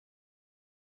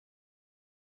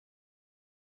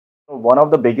One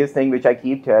of the biggest thing which I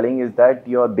keep telling is that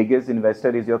your biggest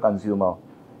investor is your consumer.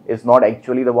 It's not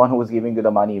actually the one who is giving you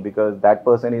the money, because that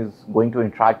person is going to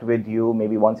interact with you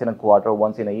maybe once in a quarter,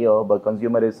 once in a year, but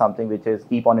consumer is something which is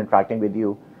keep on interacting with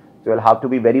you. So you'll have to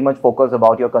be very much focused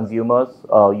about your consumers.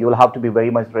 You'll have to be very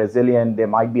much resilient. There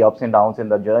might be ups and downs in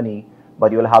the journey,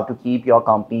 but you'll have to keep your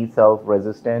company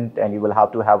self-resistant, and you will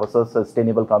have to have a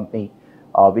sustainable company,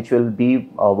 which will be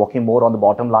working more on the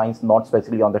bottom lines, not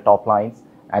specifically on the top lines.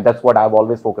 And that's what I've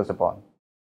always focused upon.